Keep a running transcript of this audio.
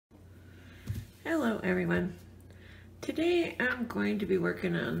Hello everyone. Today I'm going to be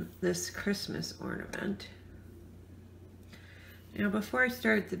working on this Christmas ornament. Now before I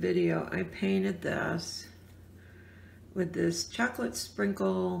start the video, I painted this with this chocolate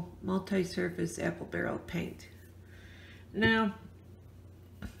sprinkle multi-surface apple barrel paint. Now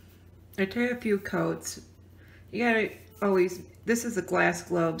I tried a few coats. You gotta always, this is a glass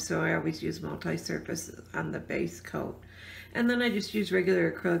globe, so I always use multi-surface on the base coat. And then I just use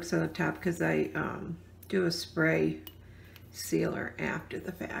regular acrylics on the top because I do a spray sealer after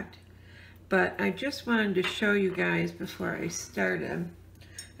the fact. But I just wanted to show you guys before I started.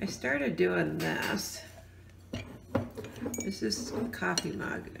 I started doing this. This is a coffee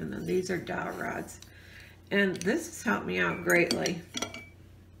mug, and then these are dowel rods. And this has helped me out greatly.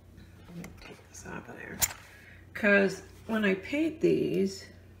 Let me take this off of there. Because when I paint these,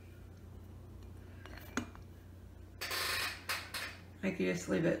 I can just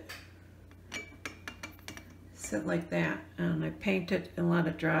leave it sit like that, and I paint it and let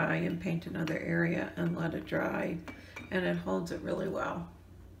it dry, and paint another area and let it dry, and it holds it really well.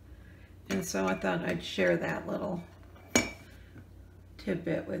 And so I thought I'd share that little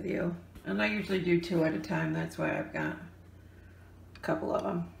tidbit with you. And I usually do 2 at a time, that's why I've got a couple of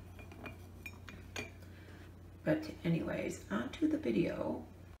them. But anyways, on to the video.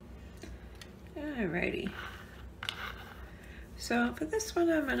 Alrighty. So for this one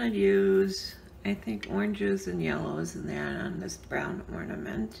I'm going to use, I think, oranges and yellows and that on this brown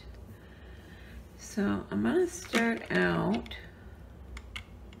ornament. So I'm going to start out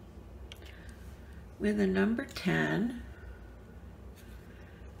with a number 10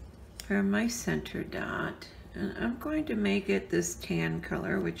 for my center dot. And I'm going to make it this tan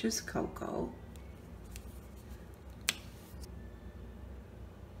color, which is cocoa.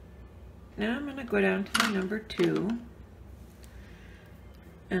 Now I'm going to go down to the number 2.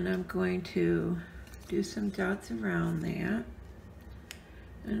 And I'm going to do some dots around that.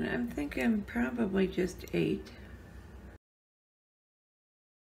 And I'm thinking probably just 8.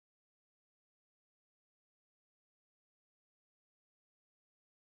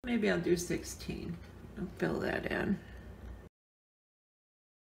 Maybe I'll do 16 and fill that in.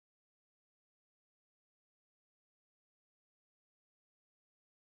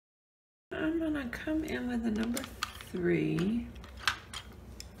 I'm gonna come in with the number 3.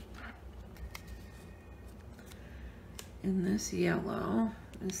 In this yellow,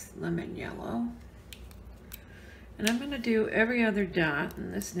 this lemon yellow. And I'm going to do every other dot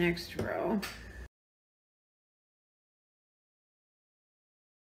in this next row.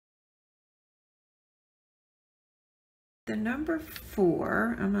 The number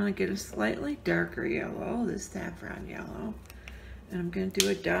 4, I'm going to get a slightly darker yellow, this saffron yellow. And I'm going to do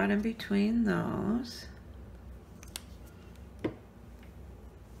a dot in between those.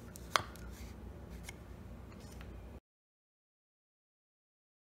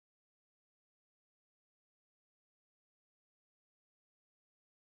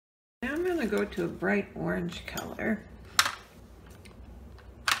 Now I'm going to go to a bright orange color,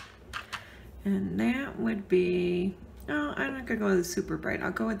 and that would be, no, I'm not going to go with the super bright, I'll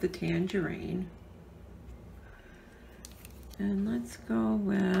go with the tangerine. And let's go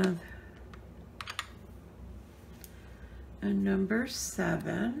with a number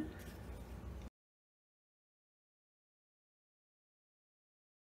 7.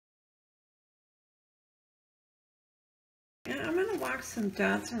 And I'm going to walk some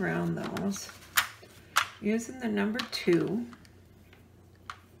dots around those using the number 2.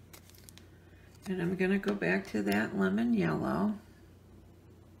 And I'm going to go back to that lemon yellow.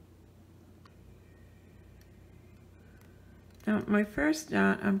 Now my first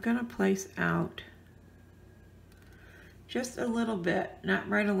dot I'm going to place out just a little bit, not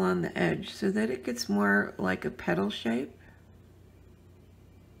right along the edge, so that it gets more like a petal shape.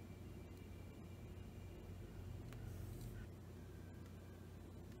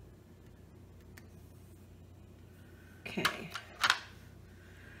 Okay,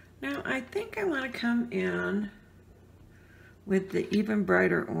 now I think I want to come in with the even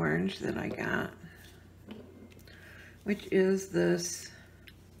brighter orange that I got, which is this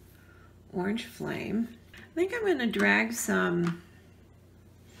orange flame. I think I'm going to drag some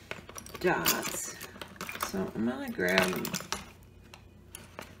dots, so I'm going to grab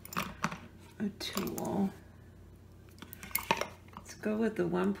a tool. Let's go with the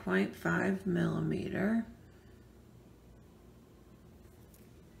 1.5 millimeter.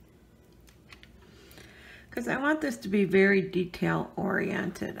 Because I want this to be very detail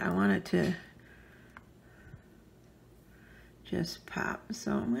oriented. I want it to just pop.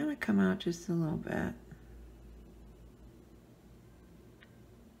 So I'm going to come out just a little bit.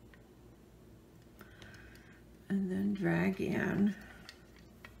 and then drag in.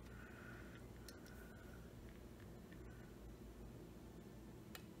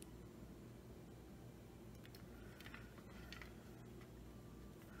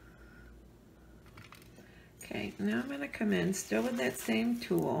 Okay, now I'm going to come in still with that same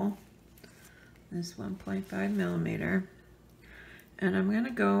tool, this 1.5 millimeter, and I'm going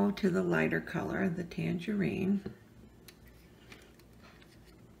to go to the lighter color, the tangerine.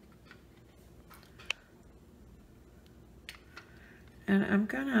 And I'm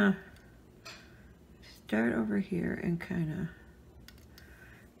going to start over here and kind of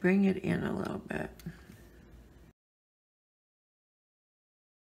bring it in a little bit.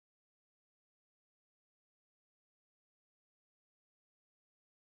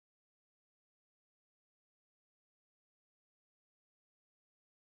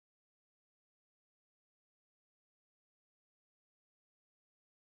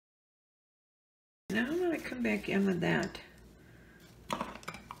 Now I'm going to come back in with that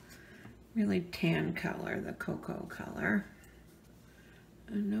really tan color, the cocoa color.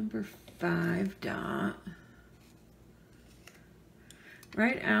 A number 5 dot.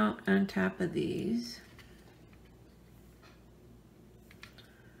 Right out on top of these.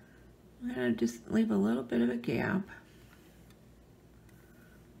 I'm going to just leave a little bit of a gap.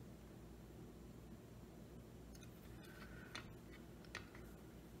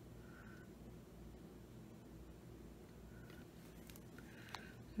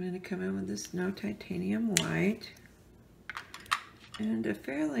 I'm going to come in with this No Titanium White and a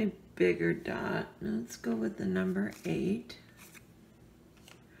fairly bigger dot. Let's go with the number 8.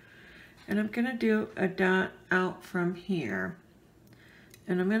 And I'm going to do a dot out from here.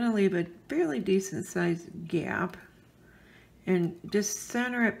 And I'm going to leave a fairly decent sized gap and just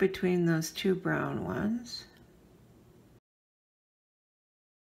center it between those two brown ones.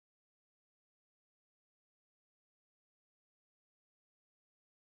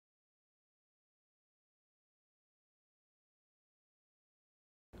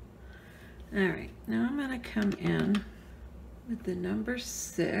 All right, now I'm going to come in with the number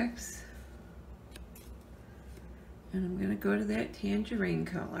 6. And I'm going to go to that tangerine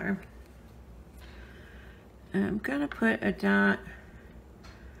color. And I'm going to put a dot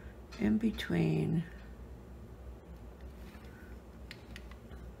in between,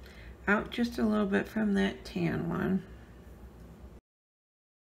 out just a little bit from that tan one.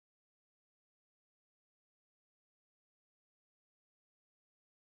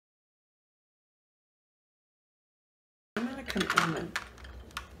 I'm going to come in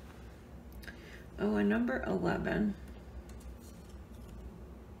with, a number 11.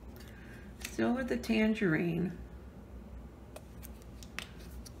 Still with the tangerine.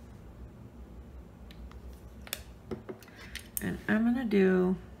 And I'm going to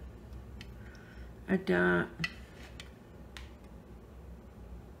do a dot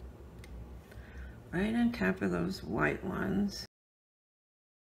right on top of those white ones.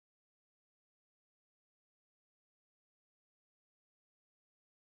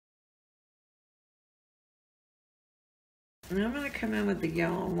 And I'm going to come in with the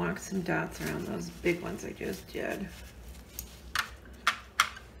yellow and walk some dots around those big ones I just did.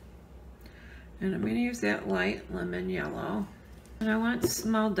 And I'm going to use that light lemon yellow. And I want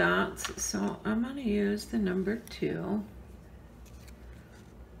small dots, so I'm going to use the number 2.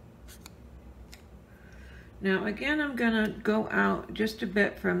 Now again, I'm going to go out just a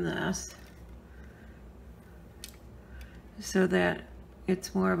bit from this so that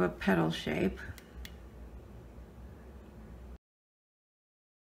it's more of a petal shape.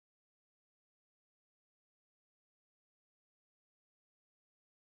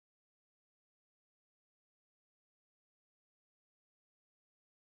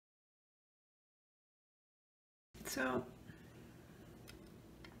 So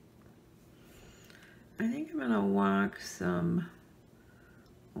I think I'm going to walk some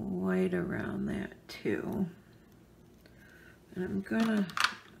white around that too. And I'm going to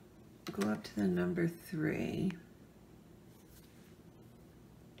go up to the number 3.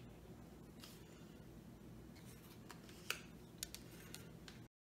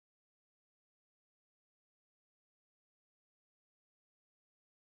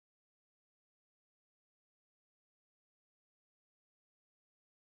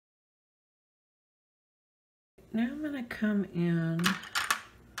 Now I'm going to come in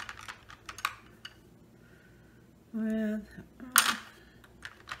with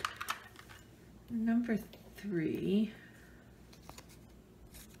number 3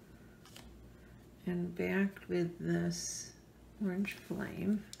 and back with this orange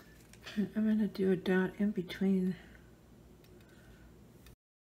flame. And I'm going to do a dot in between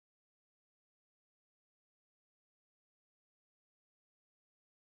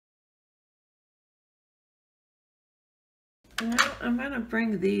Now I'm going to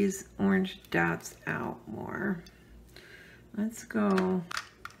bring these orange dots out more. Let's go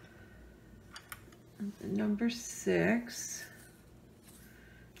with number 6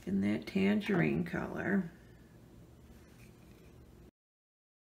 in that tangerine color.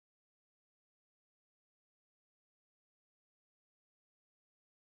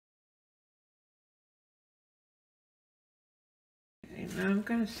 Okay, now I'm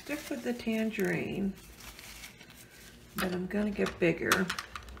going to stick with the tangerine, but I'm going to get bigger.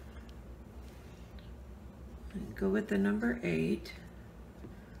 And go with the number 8,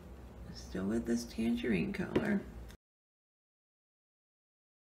 still with this tangerine color.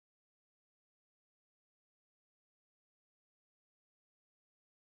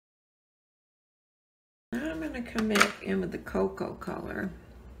 Now I'm going to come back in with the cocoa color.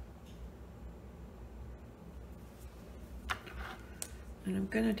 And I'm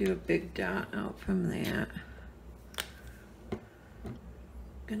going to do a big dot out from that. I'm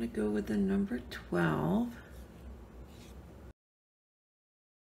going to go with the number 12.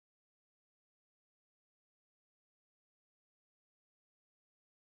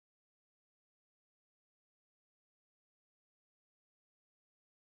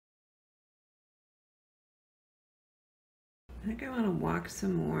 I think I want to walk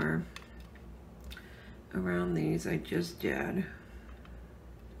some more around these I just did.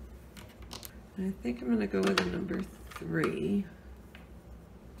 And I think I'm going to go with the number 3.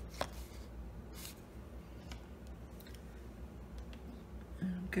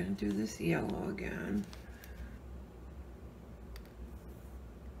 I'm going to do this yellow again.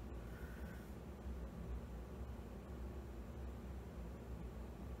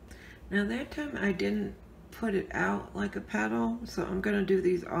 Now that time I didn't put it out like a petal, so I'm going to do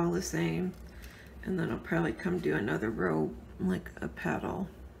these all the same, and then I'll probably come do another row like a petal.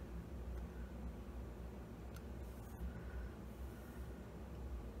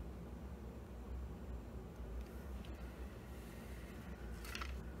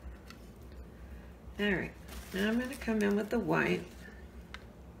 Alright, now I'm going to come in with the white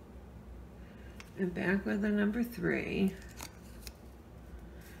and back with the number 3,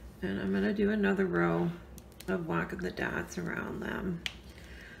 and I'm going to do another row of walking the dots around them,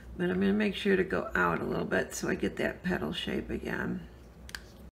 but I'm going to make sure to go out a little bit so I get that petal shape again.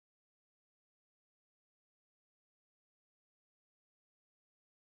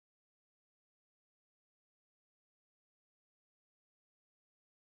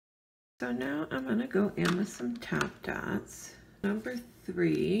 So now I'm going to go in with some top dots. Number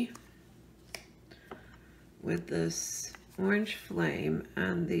 3 with this orange flame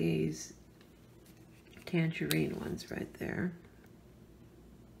on these tangerine ones right there.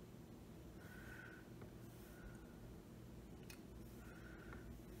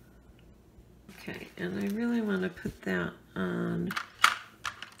 Okay, and I really want to put that on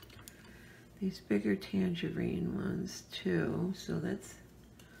these bigger tangerine ones too. So that's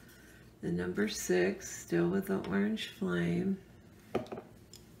the number 6, still with the orange flame.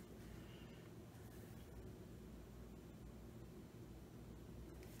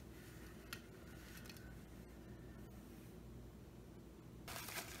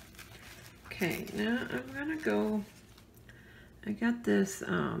 Okay, now I'm gonna go, I got this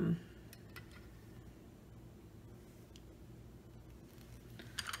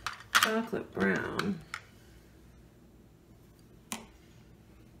chocolate brown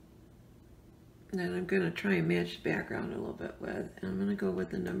that I'm gonna try and match the background a little bit with. And I'm gonna go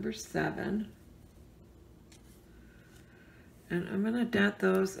with the number 7. And I'm gonna dot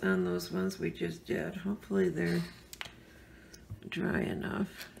those on those ones we just did. Hopefully they're dry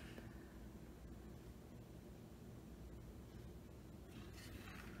enough.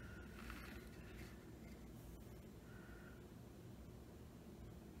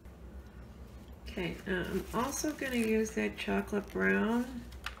 Okay, I'm also going to use that chocolate brown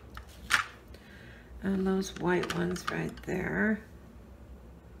on those white ones right there.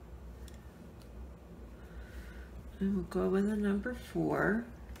 And we'll go with the number 4.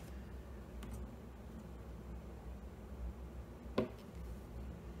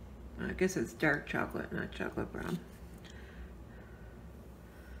 I guess it's dark chocolate, not chocolate brown.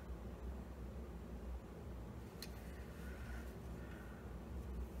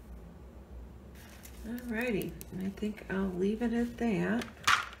 Alrighty, I think I'll leave it at that.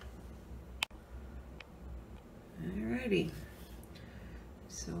 Alrighty,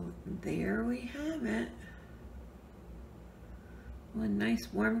 so there we have it. One nice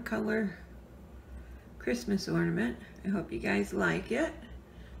warm color Christmas ornament. I hope you guys like it.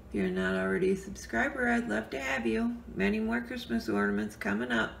 If you're not already a subscriber, I'd love to have you. Many more Christmas ornaments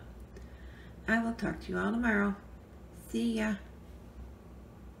coming up. I will talk to you all tomorrow. See ya.